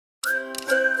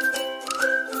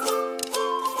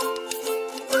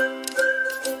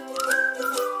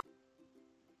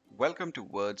Welcome to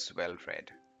Words Well Read.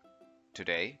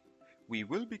 Today, we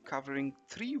will be covering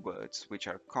three words which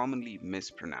are commonly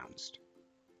mispronounced.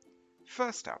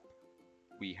 First up,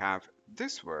 we have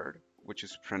this word which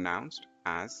is pronounced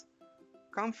as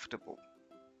comfortable.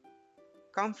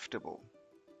 Comfortable.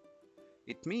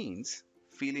 It means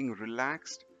feeling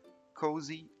relaxed,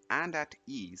 cozy, and at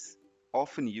ease,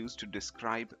 often used to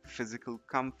describe physical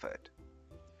comfort.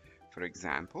 For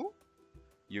example,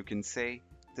 you can say,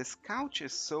 "This couch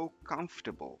is so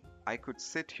comfortable, I could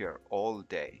sit here all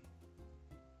day."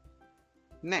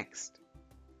 Next,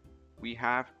 we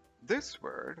have this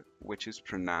word which is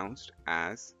pronounced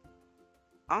as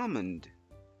almond.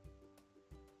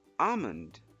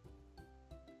 Almond.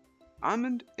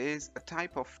 Almond is a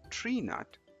type of tree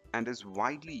nut and is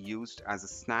widely used as a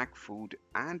snack food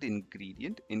and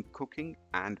ingredient in cooking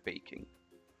and baking.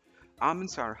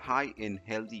 Almonds are high in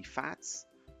healthy fats,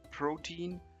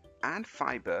 protein, and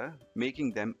fiber,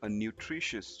 making them a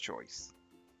nutritious choice.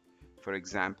 For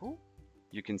example,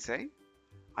 you can say,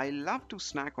 "I love to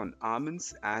snack on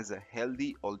almonds as a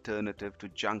healthy alternative to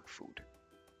junk food."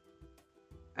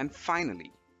 And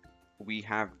finally, we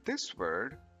have this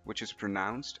word which is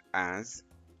pronounced as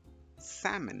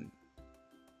salmon.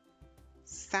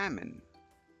 Salmon.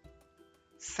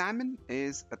 Salmon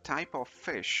is a type of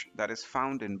fish that is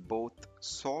found in both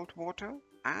saltwater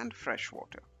and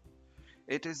freshwater.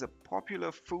 It is a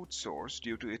popular food source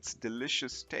due to its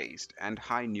delicious taste and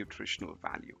high nutritional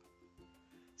value.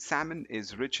 Salmon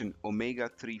is rich in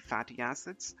omega-3 fatty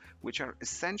acids, which are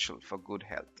essential for good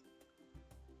health.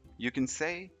 You can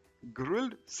say,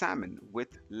 "Grilled salmon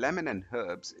with lemon and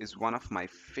herbs is one of my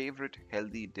favorite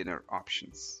healthy dinner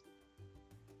options."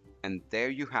 And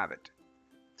there you have it.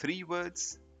 Three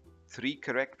words, three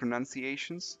correct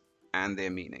pronunciations, and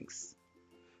their meanings.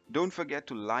 Don't forget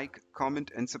to like,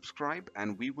 comment, and subscribe,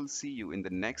 and we will see you in the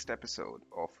next episode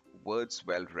of Words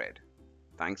Well Read.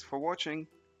 Thanks for watching.